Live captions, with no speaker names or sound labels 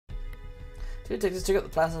Two detectives took up the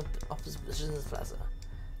plaza opposite positions of the plaza.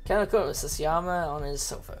 Kano caught with Sasayama on his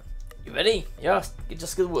sofa. You ready? Yes,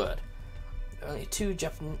 just good word. There were only two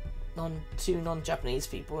non-Japanese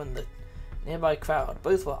people in the nearby crowd.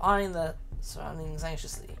 Both were eyeing their surroundings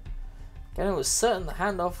anxiously. Kano was certain the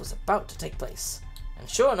handoff was about to take place. And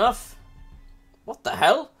sure enough... What the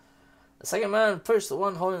hell? The second man approached the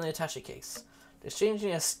one holding the attaché case.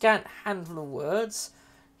 Exchanging a scant handful of words,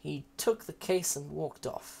 he took the case and walked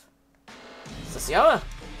off. Sasayama?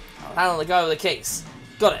 I'll handle the guy with the case.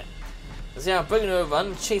 Got it. Sasayama broke into a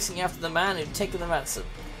run, chasing after the man who'd taken the ransom.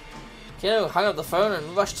 Kano hung up the phone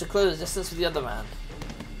and rushed to close distance with the other man.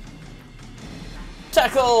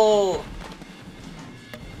 Tackle!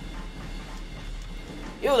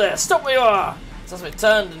 You there, stop where you are! The suspect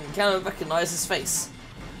turned and Kano recognized his face.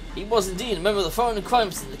 He was indeed a member of the foreign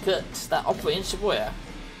crime syndicate that operated in Shibuya.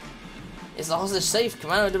 Is the hostage safe?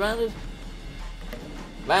 Commando demanded.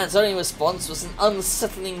 The man's only response was an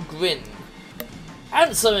unsettling grin.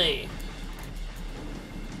 Answer me!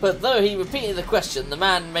 But though he repeated the question, the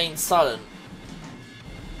man remained silent.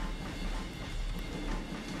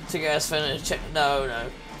 Took out his phone and checked. No.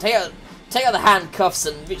 Take out the handcuffs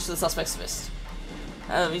and reach the suspect's wrist.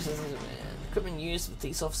 Equipment used for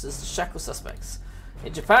police officers to shackle suspects.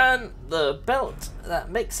 In Japan, the belt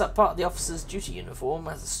that makes up part of the officer's duty uniform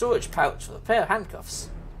has a storage pouch with a pair of handcuffs.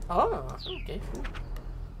 Oh, okay, cool.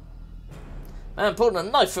 Man pulled a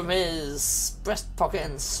knife from his breast pocket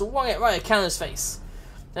and swung it right at Kano's face.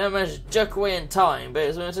 They managed to jerk away in time, but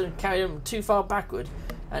his momentum carried him too far backward,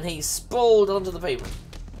 and he sprawled onto the pavement.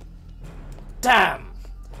 Damn!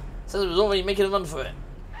 Says he was already making a run for it.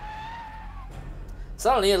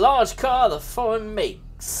 Suddenly, a large car, the foreign make,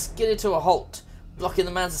 skidded to a halt, blocking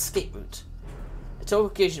the man's escape route. The tall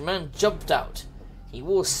Caucasian man jumped out. He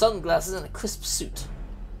wore sunglasses and a crisp suit.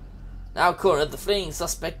 Now cornered, the fleeing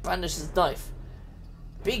suspect brandished his knife.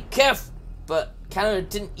 Be careful! But Kano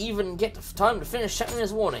didn't even get time to finish shouting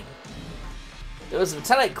his warning. There was a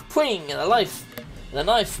metallic pwing and the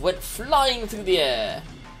knife went flying through the air.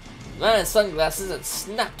 The man in sunglasses had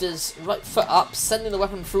snapped his right foot up, sending the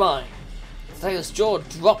weapon flying. The attacker's jaw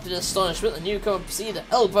dropped in astonishment. The newcomer proceeded to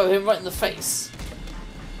elbow him right in the face.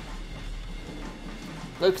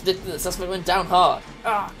 Blow connected, the suspect went down hard.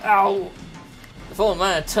 Ow! The fallen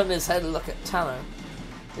man turned his head to look at Tano.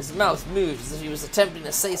 His mouth moved as if he was attempting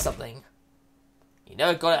to say something. He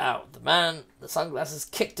never got it out. The man, the sunglasses,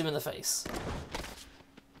 kicked him in the face.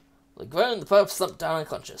 With a groan, the perp slumped down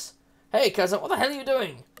unconscious. Hey, cousin, what the hell are you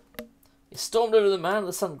doing? He stormed over the man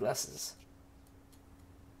with the sunglasses.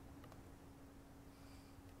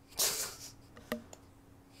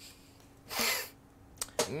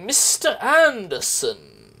 Mr. Anderson!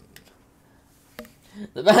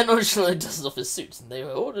 The man nonchalantly dusted off his suit, and they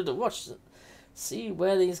were ordered to watch and see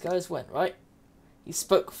where these guys went, right? He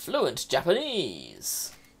spoke fluent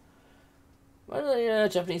Japanese. Well, a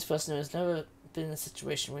Japanese person who has never been in a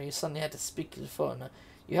situation where you suddenly had to speak to a foreigner.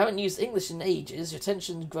 You haven't used English in ages, your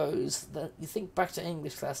tension grows, that you think back to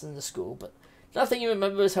English class in the school, but nothing you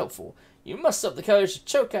remember is helpful. You muster up the courage to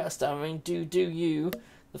choke out stammering, do you.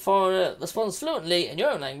 The foreigner responds fluently in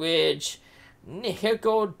your own language.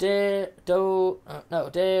 Nihiko de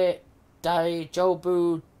dai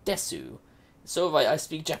jobu desu. It's alright, I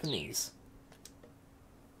speak Japanese.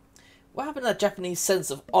 What happened to that Japanese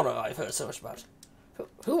sense of honour I've heard so much about?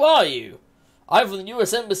 Who are you? I'm from the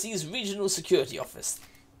US Embassy's Regional Security Office.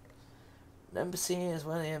 An embassy is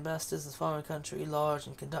where the ambassadors of a foreign country lodge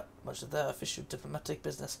and conduct much of their official diplomatic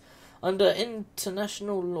business. Under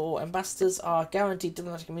international law, ambassadors are guaranteed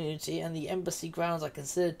diplomatic immunity, and the embassy grounds are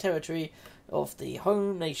considered territory of the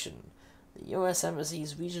home nation. The U.S.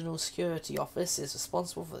 Embassy's Regional Security Office is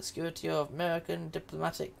responsible for the security of American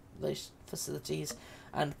diplomatic facilities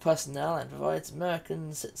and personnel, and provides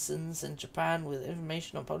American citizens in Japan with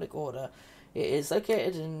information on public order. It is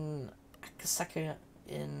located in Akasaka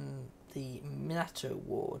in the Minato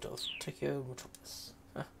ward of Tokyo Metropolis.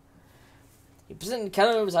 He presented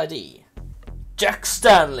Kano his ID. Jack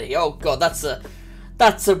Stanley. Oh god, that's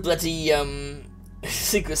a bloody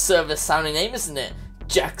Secret Service sounding name, isn't it?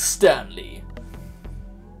 Jack Stanley.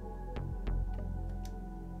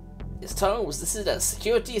 His title was listed as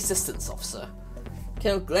Security Assistance Officer.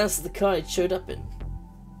 Kano glanced at the car he showed up in.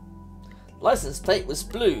 The license plate was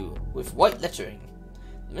blue with white lettering.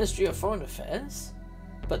 The Ministry of Foreign Affairs?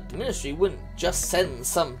 But the ministry wouldn't just send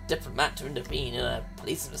some diplomat to intervene in a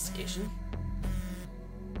police investigation.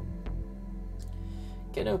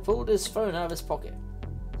 Kano pulled his phone out of his pocket.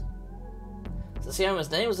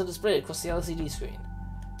 Sasayama's name was on display across the LCD screen.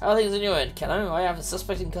 How are things on your end, Kano? I have a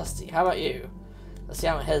suspect in custody. How about you?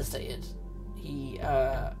 Sasayama hesitated. He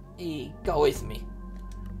He got away from me.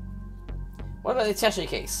 What about the attaché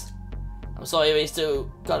case? I'm sorry, but he's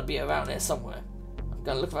still got to be around here somewhere. I'm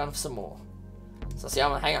gonna look around for some more. So see,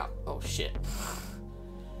 I'm gonna hang up. Oh shit.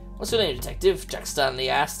 What's your name, Detective? Jack Stanley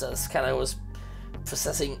asked as Kano was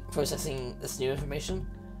processing this new information.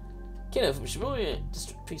 Kano from Shibuya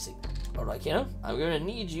District Precinct. Alright, Kano, I'm going to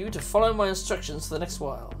need you to follow my instructions for the next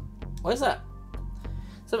while. What is that?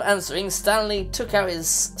 Instead of answering, Stanley took out his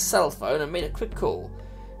cell phone and made a quick call.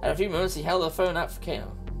 At a few moments, he held the phone out for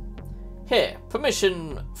Kano. Here,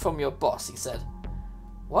 permission from your boss, he said.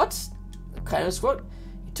 What? Kano squawked.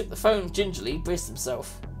 He took the phone gingerly, braced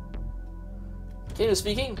himself. Kano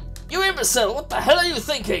speaking. You imbecile! What the hell are you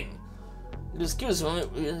thinking?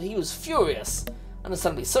 He was furious.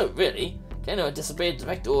 Understandably so, really. Kano had disobeyed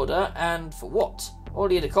direct order, and for what? All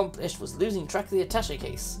he had accomplished was losing track of the attaché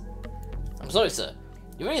case. I'm sorry, sir.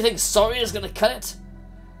 You really think sorry is going to cut it?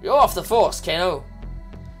 You're off the force, Kano.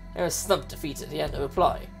 Kano slumped defeated. He had no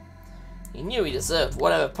reply. He knew he deserved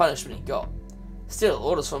whatever punishment he got. Still,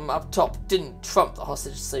 orders from up top didn't trump the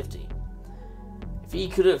hostage's safety. If he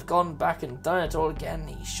could have gone back and done it all again,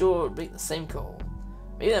 he sure would make the same call.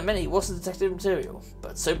 Maybe that meant he wasn't detective material,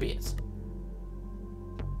 but so be it.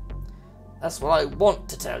 That's what I want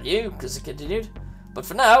to tell you, Chris continued. But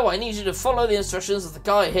for now, I need you to follow the instructions of the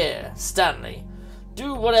guy here, Stanley.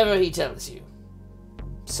 Do whatever he tells you.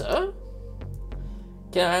 Sir?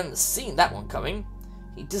 Kano hadn't seen that one coming.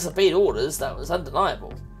 He disobeyed orders, that was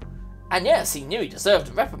undeniable. And yes, he knew he deserved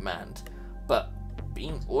a reprimand. But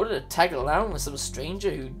being ordered to tag along with some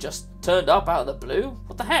stranger who just turned up out of the blue?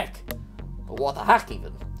 What the heck? Or what the heck,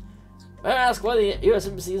 even? May I ask why the US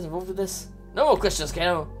Embassy is involved with this? No more questions,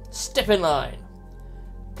 Kano. Step in line.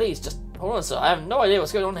 Please, just hold on, sir. I have no idea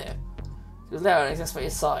what's going on here. He was loud and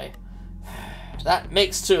exasperated sigh. That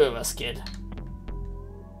makes two of us, kid.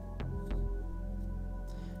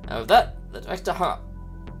 And with that, the director hung up.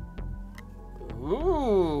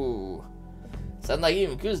 Ooh. Sounds like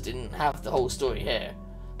even Goose didn't have the whole story here,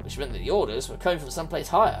 which meant that the orders were coming from someplace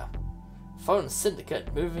higher. Foreign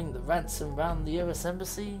syndicate moving the ransom around the US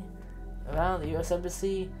Embassy? Around the US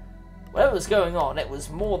Embassy? Whatever was going on, it was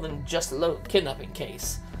more than just a local kidnapping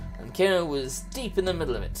case, and Kano was deep in the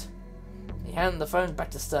middle of it. He handed the phone back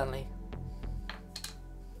to Stanley.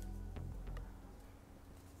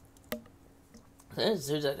 Then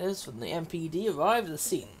two detectives from the MPD arrived at the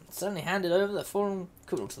scene. Stanley handed over the foreign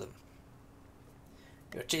criminal to them.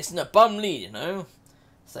 You're chasing a bum lead, you know,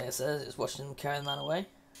 Stanley says, just watching him carry the man away.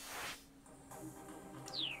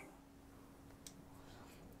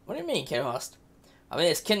 What do you mean, Kano asked. I mean,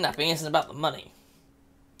 this kidnapping isn't about the money.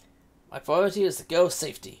 My priority is the girl's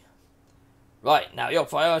safety. Right, now your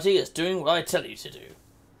priority is doing what I tell you to do.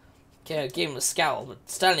 Kano gave him a scowl, but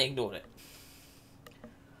Stanley ignored it.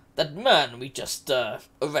 That man we just,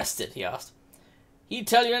 arrested, he asked. He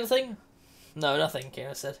tell you anything? No, nothing,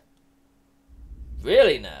 Kano said.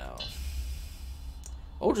 Really now?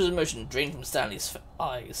 Ultra's emotion drained from Stanley's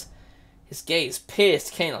eyes. His gaze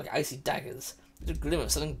pierced Kano like icy daggers. It had a glimmer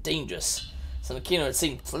of something dangerous. Something Kano had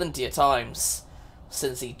seen plenty of times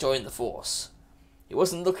since he joined the force. He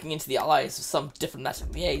wasn't looking into the eyes of some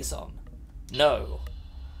diplomatic liaison. No.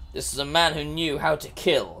 This was a man who knew how to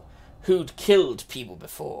kill, who'd killed people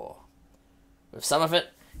before. With some of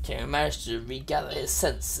it, Kano managed to regather his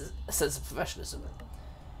sense of professionalism.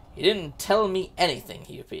 He didn't tell me anything,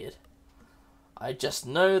 he repeated. I just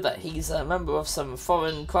know that he's a member of some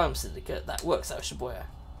foreign crime syndicate that works out of Shibuya.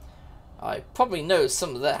 I probably know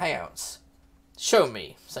some of their hangouts. Show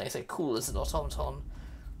me, Stanley said, cool as an automaton.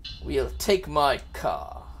 We'll take my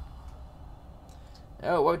car.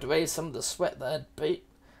 Arrow wiped away some of the sweat that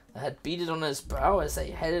had beaded on his brow as they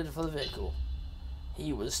headed for the vehicle.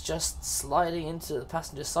 He was just sliding into the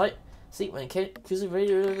passenger seat when cruising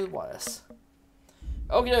radio over the wireless.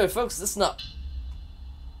 Okay, folks, listen up.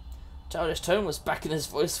 Childish tone was back in his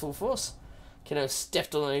voice full force. Kano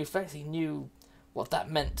stepped on the reflex. He knew what that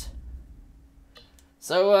meant.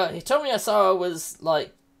 So, he told me Asara was,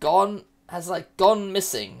 gone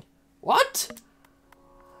missing. What?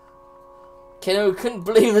 Kano couldn't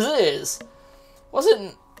believe his ears.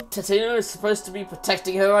 Wasn't Tateno supposed to be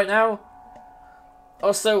protecting her right now?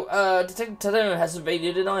 Also, Detective Tateno hasn't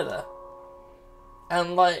evaded it either.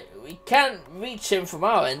 And, we can't reach him from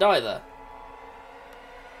our end either.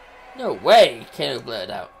 No way, Kano blurted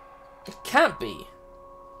out. It can't be.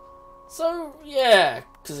 So, yeah,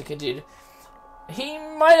 Kuzuka continued. He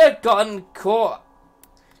might have gotten caught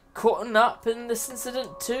up in this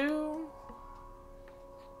incident too.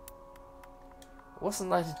 It wasn't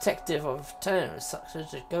like a detective of Tateno such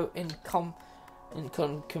as to go in Kumaro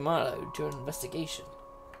during an investigation.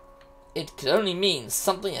 It could only mean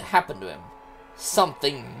something had happened to him.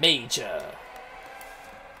 Something major.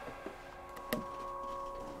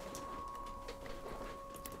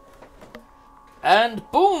 And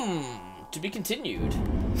boom! To be continued.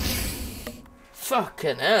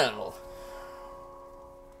 Fucking hell.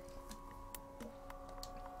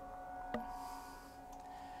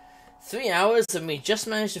 Three hours and we just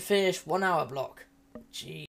managed to finish 1 hour block. Gee.